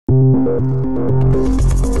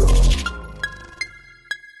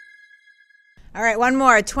All right, one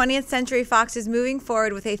more. 20th Century Fox is moving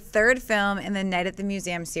forward with a third film in the Night at the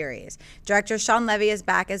Museum series. Director Shawn Levy is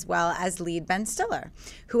back as well as lead Ben Stiller,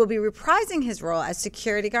 who will be reprising his role as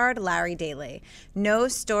security guard Larry Daly. No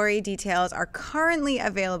story details are currently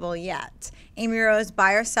available yet. Amy Rose,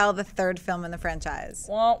 buy or sell the third film in the franchise?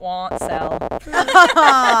 Won't sell.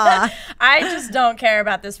 I just don't care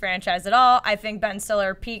about this franchise at all. I think Ben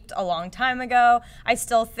Stiller peaked a long time ago. I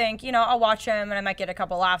still think, you know, I'll watch him and I might get a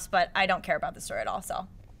couple laughs, but I don't care about the story at all, so.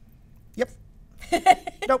 Yep.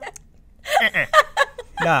 Nope.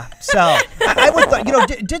 Nah, sell. I would, you know,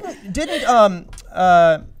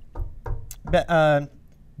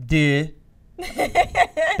 did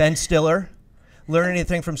Ben Stiller learn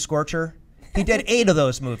anything from Scorcher? He did 8 of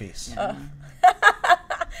those movies. Oh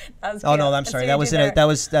no, I'm sorry. That was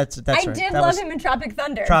that's right. I did love him in Tropic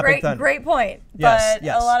Thunder. Great point. Yes, but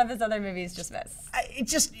a lot of his other movies just miss.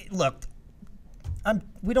 Look.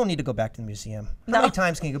 We don't need to go back to the museum. How many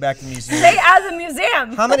times can you go back to the museum? Stay as a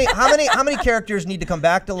museum. How many characters need to come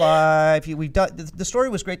back to life? We've done the story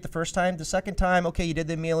was great the first time. The second time, okay, you did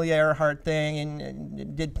the Amelia Earhart thing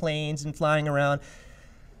and did planes and flying around.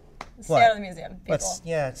 Stay out of the museum, people.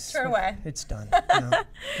 Turn away. It's done. You know?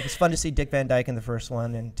 It was fun to see Dick Van Dyke in the first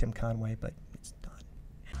one and Tim Conway, but it's done.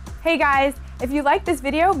 Hey guys, if you liked this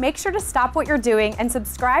video, make sure to stop what you're doing and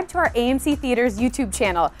subscribe to our AMC Theaters YouTube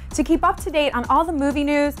channel to keep up to date on all the movie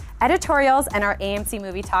news, editorials, and our AMC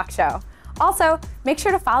Movie Talk Show. Also, make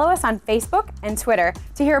sure to follow us on Facebook and Twitter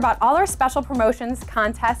to hear about all our special promotions,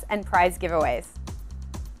 contests, and prize giveaways.